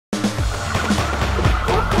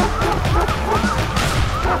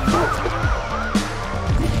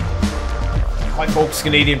Hi folks,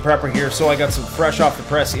 Canadian Prepper here. So I got some fresh off the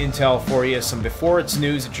press intel for you, some before it's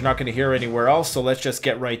news that you're not going to hear anywhere else, so let's just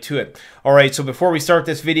get right to it. Alright, so before we start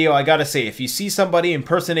this video, I gotta say, if you see somebody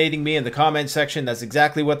impersonating me in the comment section, that's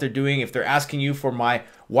exactly what they're doing. If they're asking you for my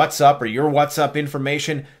WhatsApp or your WhatsApp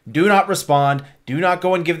information, do not respond. Do not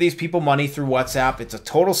go and give these people money through WhatsApp. It's a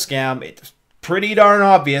total scam. It's pretty darn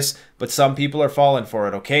obvious, but some people are falling for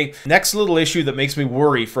it, okay? Next little issue that makes me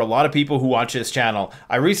worry for a lot of people who watch this channel.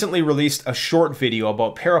 I recently released a short video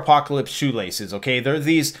about Parapocalypse shoelaces, okay? They're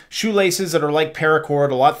these shoelaces that are like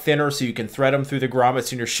paracord, a lot thinner so you can thread them through the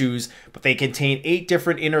grommets in your shoes, but they contain 8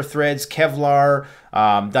 different inner threads, Kevlar,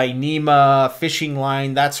 Dyneema, fishing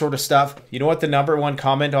line, that sort of stuff. You know what the #1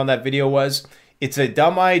 comment on that video was? It's a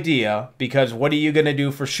dumb idea because what are you going to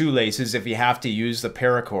do for shoelaces if you have to use the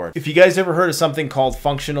paracord? If you guys ever heard of something called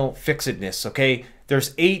functional fixedness, okay?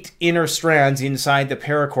 There's 8 inner strands inside the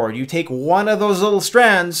paracord. You take one of those little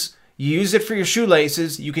strands, you use it for your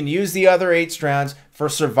shoelaces, you can use the other 8 strands for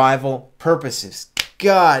survival purposes.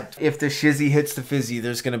 God, if the shizzy hits the fizzy,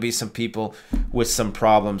 there's going to be some people with some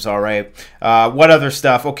problems, all right? What other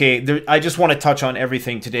stuff? Okay, I just want to touch on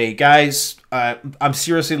everything today. Guys, I'm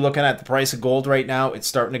seriously looking at the price of gold right now. It's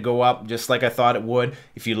starting to go up just like I thought it would.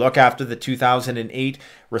 If you look after the 2008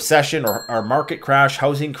 recession or market crash,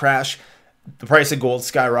 housing crash, the price of gold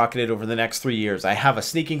skyrocketed over the next 3 years. I have a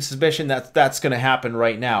sneaking suspicion that that's going to happen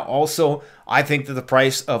right now. Also, I think that the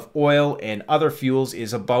price of oil and other fuels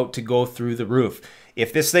is about to go through the roof.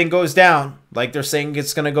 If this thing goes down, like they're saying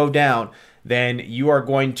it's going to go down, then you are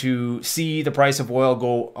going to see the price of oil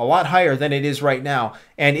go a lot higher than it is right now.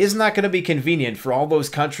 And isn't that going to be convenient for all those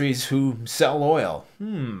countries who sell oil?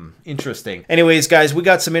 Interesting. Anyways, guys, we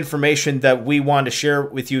got some information that we want to share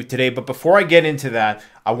with you today. But before I get into that,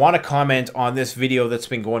 I want to comment on this video that's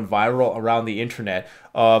been going viral around the internet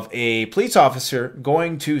of a police officer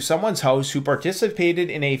going to someone's house who participated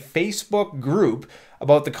in a Facebook group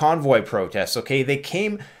about the convoy protests, okay? They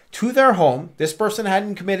came to their home. This person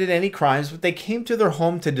hadn't committed any crimes, but they came to their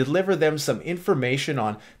home to deliver them some information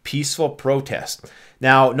on peaceful protest.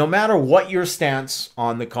 Now, no matter what your stance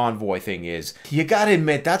on the convoy thing is, you gotta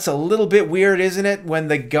admit, that's a little bit weird, isn't it? When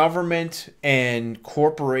the government and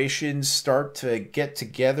corporations start to get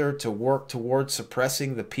together to work towards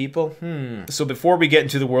suppressing the people. So before we get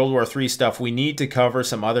into the World War III stuff, we need to cover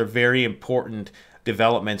some other very important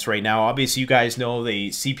developments right now. Obviously, you guys know the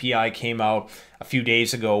CPI came out a few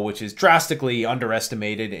days ago, which is drastically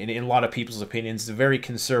underestimated in a lot of people's opinions. It's a very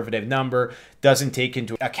conservative number, doesn't take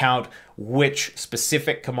into account which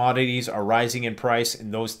specific commodities are rising in price,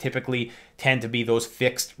 and those typically tend to be those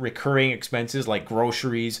fixed recurring expenses like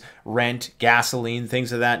groceries, rent, gasoline,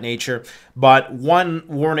 things of that nature. But one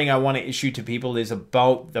warning I want to issue to people is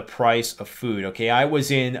about the price of food, okay? I was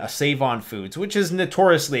in a Save On Foods, which is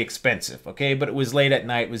notoriously expensive, okay? But it was late at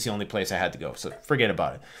night, it was the only place I had to go, so forget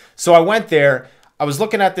about it. So I went there, I was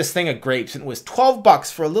looking at this thing of grapes, and it was 12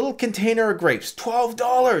 bucks for a little container of grapes.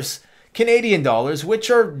 $12 Canadian dollars,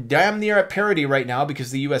 which are damn near at parity right now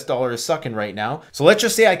because the US dollar is sucking right now. So let's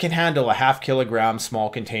just say I can handle a ½ kilogram small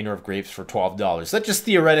container of grapes for $12. Let's just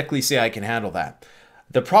theoretically say I can handle that.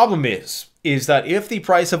 The problem is that if the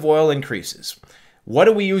price of oil increases, what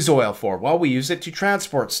do we use oil for? Well, we use it to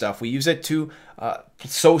transport stuff. We use it to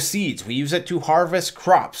sow seeds. We use it to harvest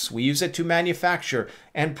crops. We use it to manufacture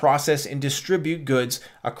and process and distribute goods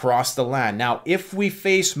across the land. Now, if we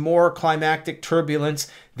face more climatic turbulence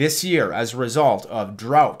this year as a result of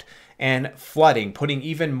drought and flooding, putting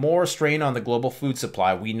even more strain on the global food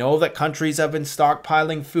supply, we know that countries have been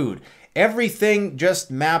stockpiling food. Everything just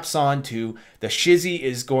maps onto the shizzy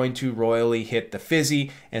is going to royally hit the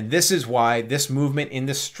fizzy, and this is why this movement in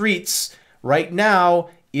the streets right now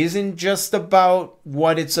isn't just about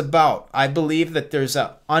what it's about. I believe that there's an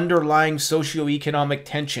underlying socioeconomic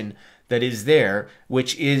tension that is there,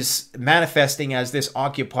 which is manifesting as this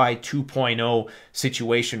Occupy 2.0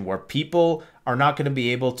 situation where people are not going to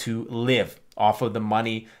be able to live off of the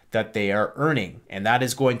money that they are earning. And that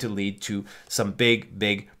is going to lead to some big,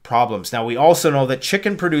 big problems. Now, we also know that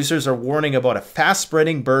chicken producers are warning about a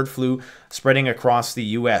fast-spreading bird flu spreading across the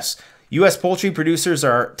U.S. U.S. poultry producers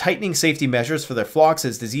are tightening safety measures for their flocks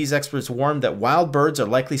as disease experts warn that wild birds are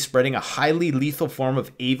likely spreading a highly lethal form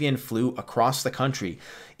of avian flu across the country.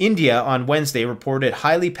 India on Wednesday reported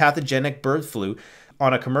highly pathogenic bird flu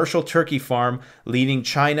on a commercial turkey farm, leading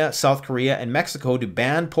China, South Korea, and Mexico to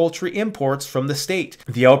ban poultry imports from the state.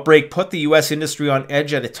 The outbreak put the U.S. industry on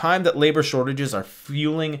edge at a time that labor shortages are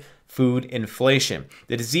fueling food inflation.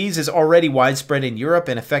 The disease is already widespread in Europe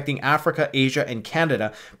and affecting Africa, Asia, and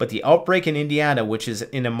Canada, but the outbreak in Indiana, which is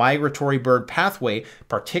in a migratory bird pathway,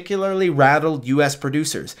 particularly rattled U.S.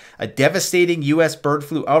 producers. A devastating U.S. bird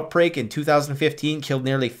flu outbreak in 2015 killed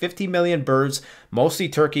nearly 50 million birds, mostly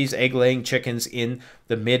turkeys, egg-laying chickens in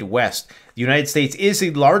the Midwest. The United States is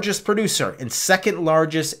the largest producer and second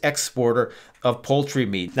largest exporter of poultry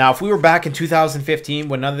meat. Now, if we were back in 2015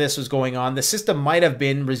 when none of this was going on, the system might have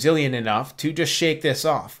been resilient enough to just shake this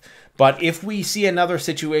off. But if we see another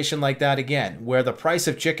situation like that again, where the price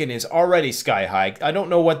of chicken is already sky high, I don't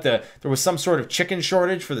know what there was some sort of chicken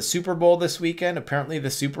shortage for the Super Bowl this weekend. Apparently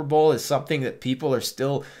the Super Bowl is something that people are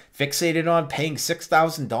still fixated on, paying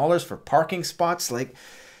 $6,000 for parking spots. Like,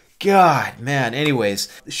 God, man. Anyways,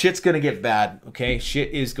 shit's going to get bad, okay?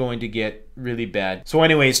 Shit is going to get really bad. So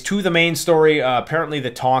anyways, to the main story, apparently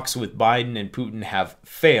the talks with Biden and Putin have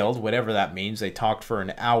failed, whatever that means. They talked for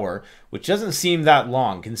an hour, which doesn't seem that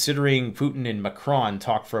long, considering Putin and Macron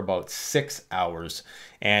talked for about 6 hours.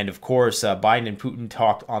 And of course, Biden and Putin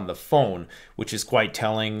talked on the phone, which is quite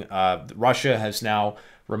telling. Russia has now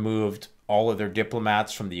removed all of their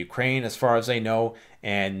diplomats from the Ukraine, as far as I know,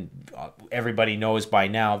 and everybody knows by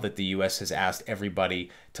now that the U.S. has asked everybody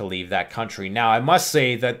to leave that country. Now, I must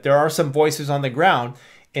say that there are some voices on the ground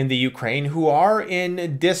in the Ukraine who are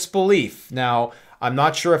in disbelief. Now, I'm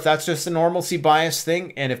not sure if that's just a normalcy bias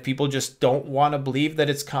thing, and if people just don't want to believe that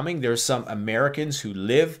it's coming. There's some Americans who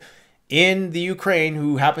live in the Ukraine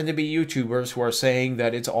who happen to be YouTubers who are saying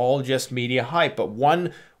that it's all just media hype. But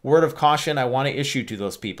one word of caution I want to issue to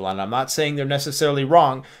those people, and I'm not saying they're necessarily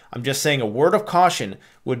wrong, I'm just saying a word of caution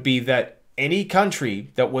would be that any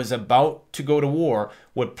country that was about to go to war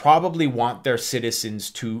would probably want their citizens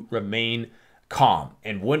to remain calm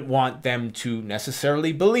and wouldn't want them to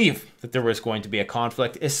necessarily believe that there was going to be a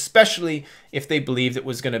conflict, especially if they believed it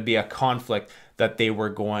was going to be a conflict that they were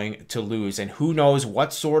going to lose. And who knows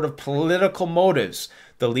what sort of political motives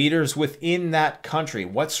the leaders within that country,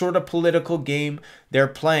 what sort of political game they're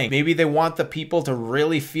playing. Maybe they want the people to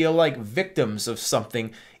really feel like victims of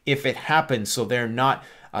something if it happens, so they're not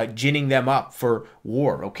ginning them up for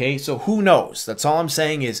war, okay? So who knows? That's all I'm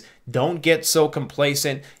saying is don't get so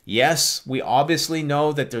complacent. Yes, we obviously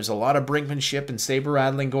know that there's a lot of brinkmanship and saber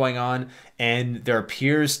rattling going on, and there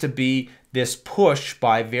appears to be this push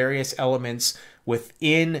by various elements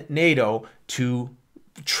within NATO to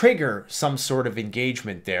trigger some sort of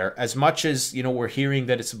engagement there. As much as, you know, we're hearing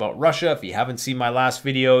that it's about Russia. If you haven't seen my last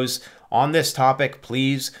videos on this topic,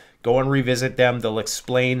 please go and revisit them. They'll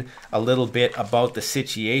explain a little bit about the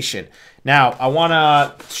situation. Now, I want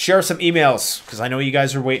to share some emails because I know you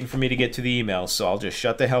guys are waiting for me to get to the emails, so I'll just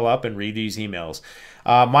shut the hell up and read these emails.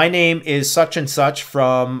 My name is such and such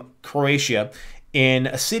from Croatia, in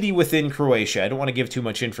a city within Croatia. I don't want to give too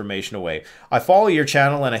much information away. I follow your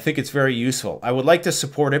channel and I think it's very useful. I would like to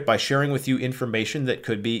support it by sharing with you information that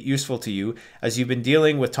could be useful to you as you've been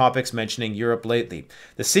dealing with topics mentioning Europe lately.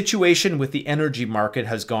 The situation with the energy market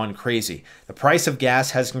has gone crazy. The price of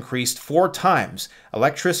gas has increased 4 times,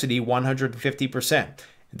 electricity 150%.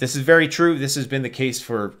 This is very true. This has been the case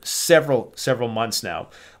for several months now.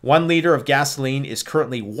 1 liter of gasoline is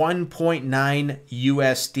currently 1.9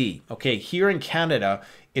 USD. Okay, here in Canada,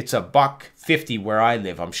 it's $1.50 where I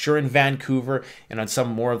live. I'm sure in Vancouver and on some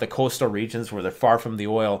more of the coastal regions where they're far from the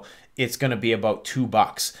oil, it's going to be about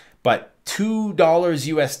 $2. But $2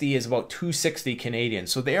 USD is about 260 Canadian.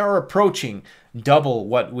 So they are approaching double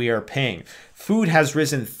what we are paying. Food has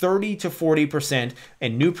risen 30 to 40%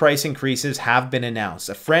 and new price increases have been announced.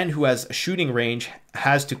 A friend who has a shooting range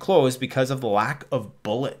has to close because of the lack of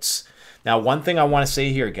bullets. Now, one thing I want to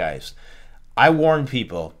say here, guys, I warned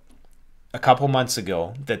people a couple months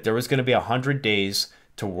ago that there was going to be 100 days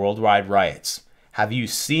to worldwide riots. Have you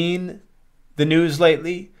seen the news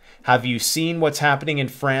lately? Have you seen what's happening in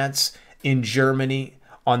France, in Germany,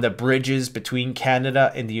 on the bridges between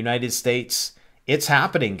Canada and the United States? It's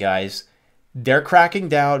happening, guys. They're cracking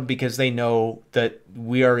down because they know that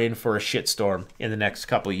we are in for a shitstorm in the next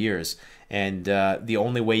couple of years. And the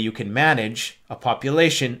only way you can manage a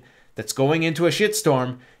population that's going into a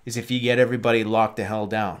shitstorm is if you get everybody locked the hell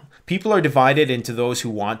down. People are divided into those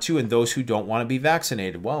who want to and those who don't want to be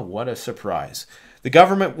vaccinated. Well, what a surprise. The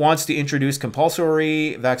government wants to introduce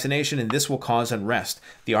compulsory vaccination, and this will cause unrest.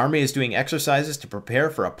 The army is doing exercises to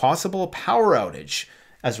prepare for a possible power outage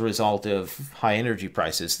as a result of high energy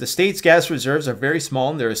prices. The state's gas reserves are very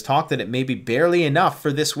small, and there is talk that it may be barely enough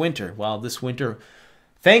for this winter. Well, this winter,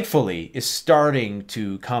 thankfully, is starting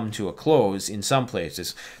to come to a close in some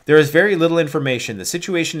places. There is very little information. The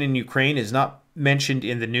situation in Ukraine is not mentioned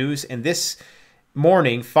in the news, and this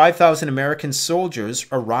morning, 5,000 American soldiers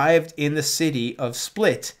arrived in the city of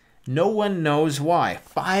Split. No one knows why.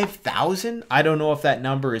 5,000? I don't know if that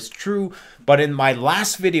number is true, but in my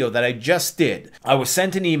last video that I just did, I was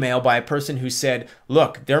sent an email by a person who said,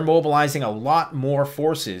 look, they're mobilizing a lot more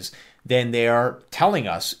forces than they are telling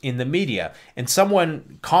us in the media. And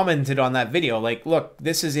someone commented on that video like, look,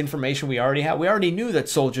 this is information we already have. We already knew that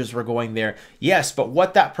soldiers were going there. Yes, but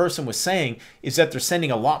what that person was saying is that they're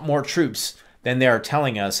sending a lot more troops than they are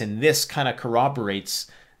telling us. And this kind of corroborates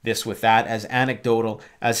this with that, as anecdotal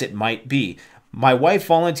as it might be. My wife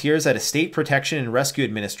volunteers at a State Protection and Rescue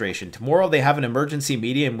Administration. Tomorrow they have an emergency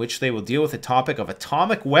meeting in which they will deal with the topic of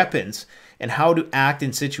atomic weapons and how to act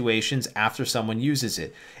in situations after someone uses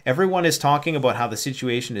it. Everyone is talking about how the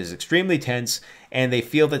situation is extremely tense and they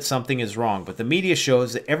feel that something is wrong, but the media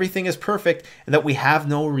shows that everything is perfect and that we have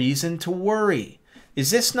no reason to worry. Is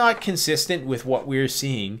this not consistent with what we're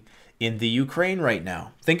seeing in the Ukraine right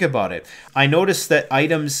now? Think about it. I noticed that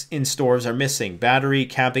items in stores are missing. Battery,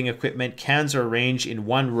 camping equipment, cans are arranged in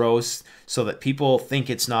one row so that people think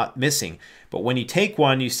it's not missing. But when you take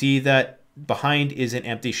one, you see that behind is an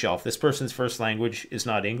empty shelf. This person's first language is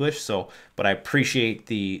not English, but I appreciate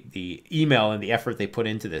the email and the effort they put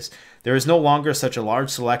into this. There is no longer such a large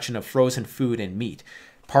selection of frozen food and meat.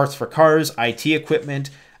 Parts for cars, IT equipment,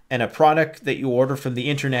 and a product that you order from the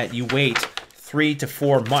internet, you wait 3 to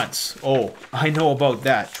 4 months. Oh, I know about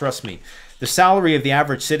that. Trust me. The salary of the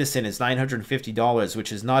average citizen is $950,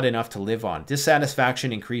 which is not enough to live on.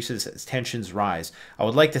 Dissatisfaction increases as tensions rise. I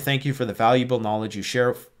would like to thank you for the valuable knowledge you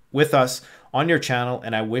share with us on your channel,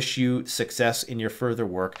 and I wish you success in your further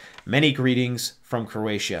work. Many greetings from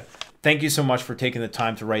Croatia. Thank you so much for taking the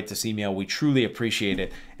time to write this email. We truly appreciate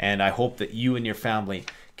it, and I hope that you and your family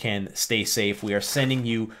can stay safe. We are sending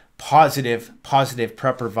you positive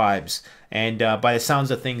prepper vibes. And by the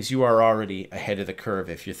sounds of things, you are already ahead of the curve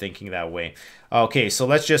if you're thinking that way. Okay, so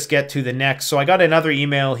let's just get to the next. So I got another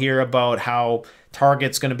email here about how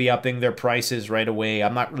Target's going to be upping their prices right away.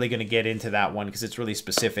 I'm not really going to get into that one because it's really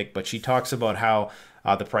specific, but she talks about how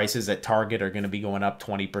the prices at Target are going to be going up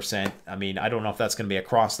 20%. I mean, I don't know if that's going to be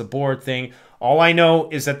across the board thing. All I know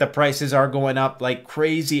is that the prices are going up like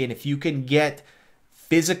crazy, and if you can get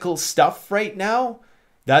physical stuff right now,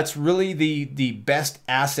 that's really the best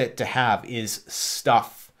asset to have is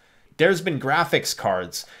stuff. There's been graphics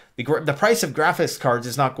cards. The price of graphics cards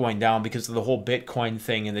is not going down because of the whole Bitcoin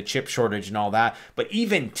thing and the chip shortage and all that. But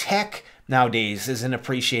even tech nowadays is an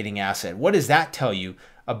appreciating asset. What does that tell you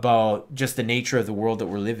about just the nature of the world that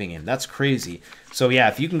we're living in? That's crazy. So yeah,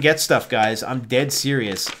 if you can get stuff, guys, I'm dead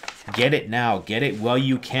serious. Get it now. Get it while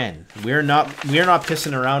you can. We're not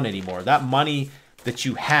pissing around anymore. That money that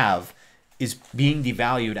you have is being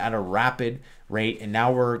devalued at a rapid rate, and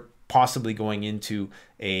now we're possibly going into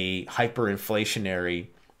a hyperinflationary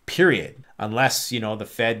period, unless, you know, the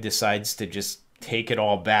Fed decides to just take it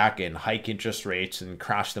all back and hike interest rates and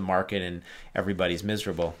crash the market and everybody's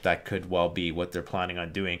miserable. That could well be what they're planning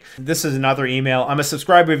on doing. This is another email. I'm a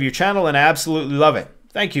subscriber of your channel and I absolutely love it.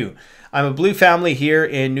 Thank you. I'm a blue family here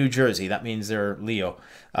in New Jersey. That means they're Leo,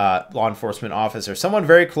 law enforcement officer. Someone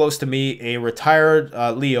very close to me, a retired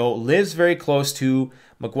Leo, lives very close to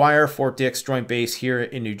McGuire Fort Dix Joint Base here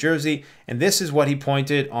in New Jersey. And this is what he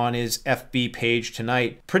pointed on his FB page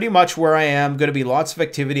tonight. Pretty much where I am, going to be lots of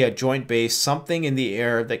activity at Joint Base, something in the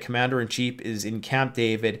air that Commander-in-Chief is in Camp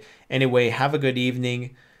David. Anyway, have a good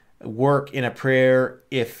evening. Work in a prayer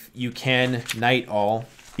if you can. Night all.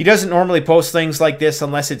 He doesn't normally post things like this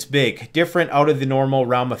unless it's big, different, out of the normal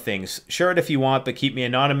realm of things. Share it if you want, but keep me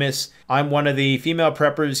anonymous. I'm one of the female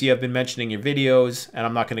preppers you have been mentioning in your videos, and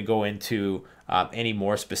I'm not going to go into any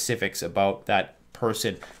more specifics about that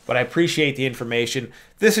person, but I appreciate the information.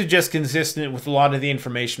 This is just consistent with a lot of the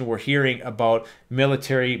information we're hearing about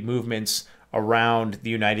military movements around the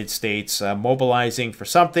United States, mobilizing for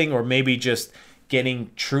something, or maybe just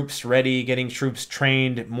getting troops ready, getting troops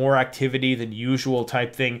trained, more activity than usual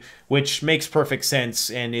type thing, which makes perfect sense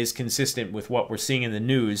and is consistent with what we're seeing in the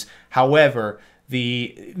news. However,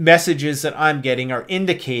 the messages that I'm getting are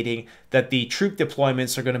indicating that the troop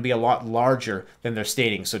deployments are going to be a lot larger than they're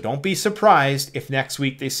stating. So don't be surprised if next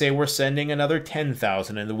week they say we're sending another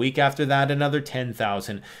 10,000 and the week after that another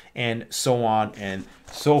 10,000 and so on and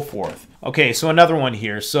so forth. Okay, so another one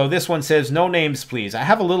here. So this one says, no names, please. I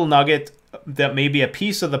have a little nugget that may be a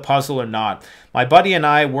piece of the puzzle or not. My buddy and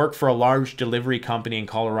I work for a large delivery company in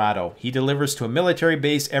Colorado. He delivers to a military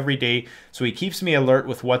base every day, so he keeps me alert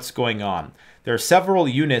with what's going on. There are several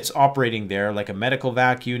units operating there, like a medical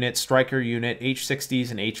vac unit, striker unit,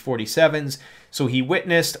 H-60s and H-47s. So he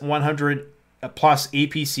witnessed 100 plus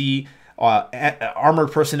APC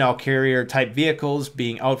armored personnel carrier type vehicles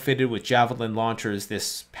being outfitted with Javelin launchers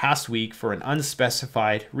this past week for an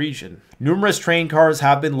unspecified region. Numerous train cars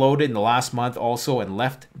have been loaded in the last month also and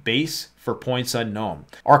left base for points unknown.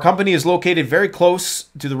 Our company is located very close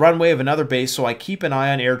to the runway of another base, so I keep an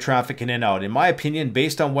eye on air traffic in and out. In my opinion,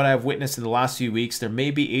 based on what I've witnessed in the last few weeks, there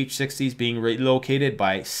may be H-60s being relocated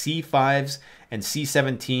by C-5s and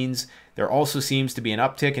C-17s. There also seems to be an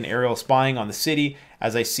uptick in aerial spying on the city,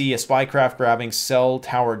 as I see a spycraft grabbing cell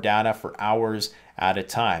tower data for hours at a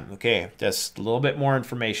time. Okay, just a little bit more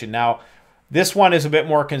information. Now, this one is a bit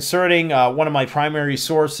more concerning. One of my primary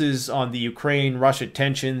sources on the Ukraine-Russia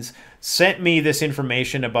tensions sent me this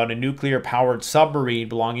information about a nuclear-powered submarine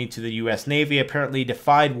belonging to the U.S. Navy apparently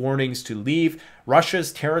defied warnings to leave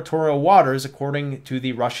Russia's territorial waters, according to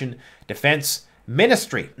the Russian Defense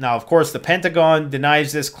Ministry. Now, of course, the Pentagon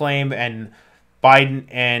denies this claim, and Biden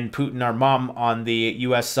and Putin are mum on the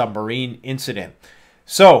U.S. submarine incident.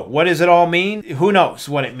 So, what does it all mean? Who knows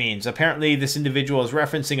what it means? Apparently, this individual is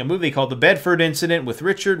referencing a movie called The Bedford Incident with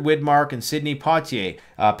Richard Widmark and Sidney Poitier.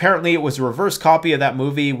 Apparently, it was a reverse copy of that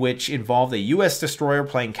movie, which involved a U.S. destroyer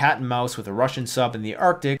playing cat and mouse with a Russian sub in the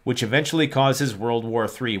Arctic, which eventually causes World War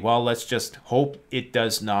III. Well, let's just hope it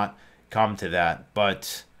does not come to that.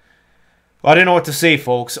 But I don't know what to say,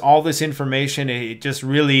 folks. All this information, it just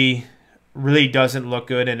really doesn't look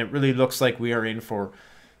good, and it really looks like we are in for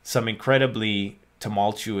some incredibly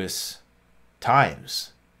tumultuous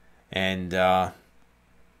times. And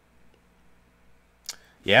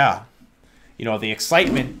yeah, you know, the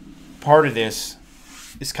excitement part of this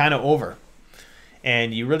is kind of over,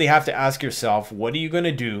 and you really have to ask yourself, what are you going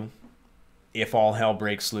to do if all hell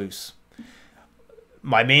breaks loose?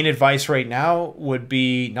 My main advice right now would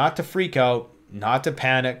be not to freak out, not to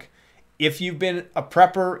panic. If you've been a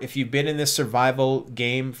prepper, if you've been in this survival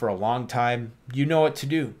game for a long time, you know what to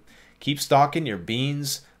do. Keep stocking your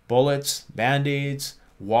beans, bullets, band-aids,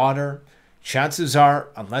 water. Chances are,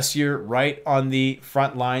 unless you're right on the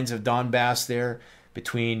front lines of Donbass there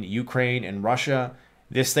between Ukraine and Russia,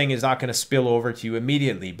 this thing is not going to spill over to you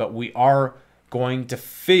immediately. But we are going to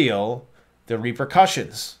feel the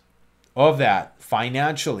repercussions of that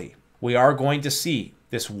financially. We are going to see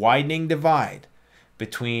this widening divide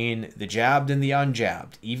between the jabbed and the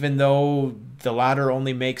unjabbed, even though the latter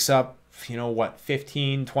only makes up, you know, what,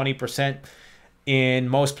 15, 20% in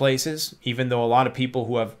most places, even though a lot of people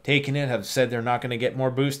who have taken it have said they're not going to get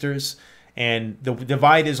more boosters, and the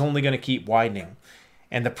divide is only going to keep widening.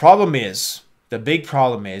 And the problem is, the big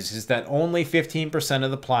problem is that only 15%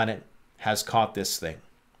 of the planet has caught this thing.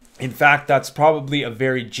 In fact, that's probably a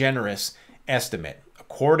very generous estimate.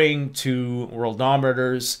 According to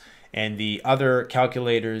Worldometers and the other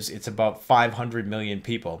calculators, it's about 500 million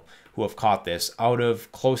people who have caught this out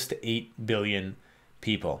of close to 8 billion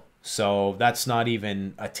people. So that's not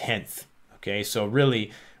even a tenth. Okay, so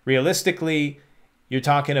really, realistically, you're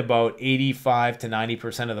talking about 85 to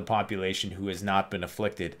 90% of the population who has not been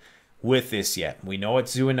afflicted with this yet. We know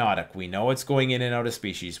it's zoonotic. We know it's going in and out of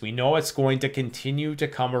species. We know it's going to continue to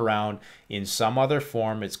come around in some other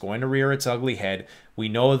form. It's going to rear its ugly head. We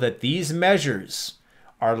know that these measures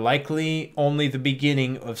are likely only the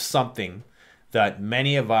beginning of something that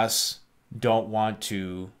many of us don't want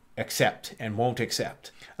to accept and won't accept.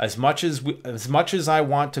 As much as I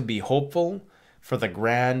want to be hopeful for the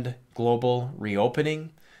grand global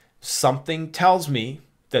reopening, something tells me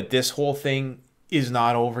that this whole thing is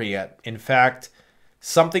not over yet. In fact,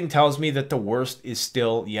 something tells me that the worst is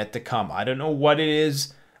still yet to come. I don't know what it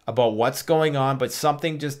is about what's going on, but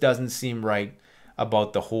something just doesn't seem right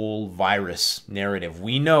about the whole virus narrative.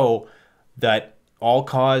 We know that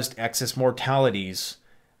all-caused excess mortalities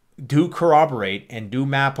do corroborate and do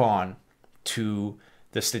map on to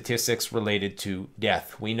the statistics related to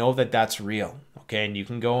death. We know that that's real, okay? And you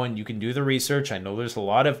can go and you can do the research. I know there's a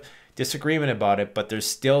lot of disagreement about it, but there's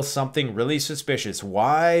still something really suspicious.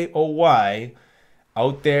 Why, oh why,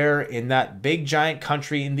 out there in that big giant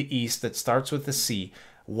country in the east that starts with the C,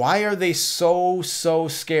 why are they so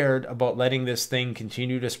scared about letting this thing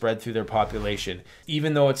continue to spread through their population,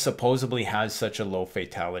 even though it supposedly has such a low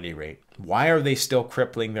fatality rate? Why are they still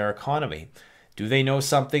crippling their economy? Do they know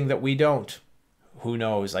something that we don't? Who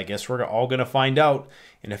knows? I guess we're all going to find out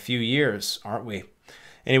in a few years, aren't we?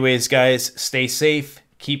 Anyways, guys, stay safe.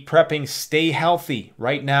 Keep prepping. Stay healthy.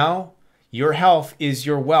 Right now, your health is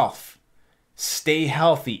your wealth. Stay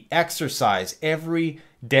healthy. Exercise every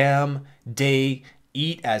damn day.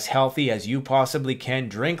 Eat as healthy as you possibly can.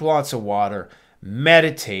 Drink lots of water.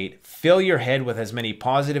 Meditate. Fill your head with as many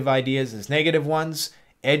positive ideas as negative ones.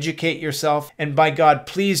 Educate yourself. And by God,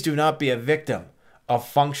 please do not be a victim of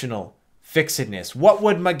functional fixedness. What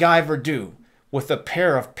would MacGyver do with a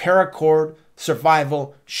pair of paracord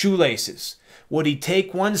survival shoelaces? Would he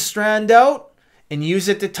take one strand out and use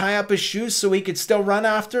it to tie up his shoes so he could still run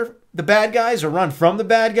after the bad guys or run from the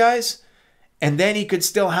bad guys? And then he could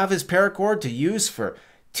still have his paracord to use for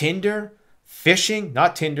tinder, fishing,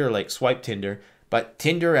 not Tinder like swipe Tinder, but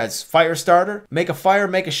Tinder as fire starter. Make a fire,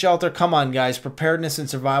 make a shelter. Come on, guys. Preparedness and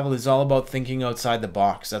survival is all about thinking outside the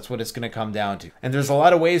box. That's what it's going to come down to. And there's a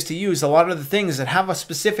lot of ways to use a lot of the things that have a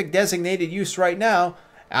specific designated use right now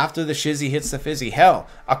after the shizzy hits the fizzy. Hell,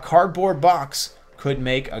 a cardboard box could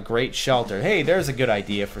make a great shelter. Hey, there's a good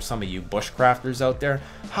idea for some of you bushcrafters out there.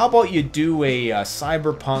 How about you do a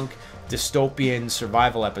cyberpunk dystopian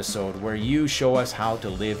survival episode where you show us how to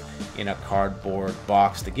live in a cardboard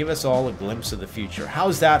box to give us all a glimpse of the future?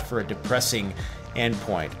 How's that for a depressing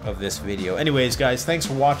endpoint of this video? Anyways, guys, thanks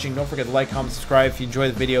for watching. Don't forget to like, comment, subscribe if you enjoy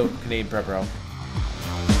the video. Canadian Prepper out.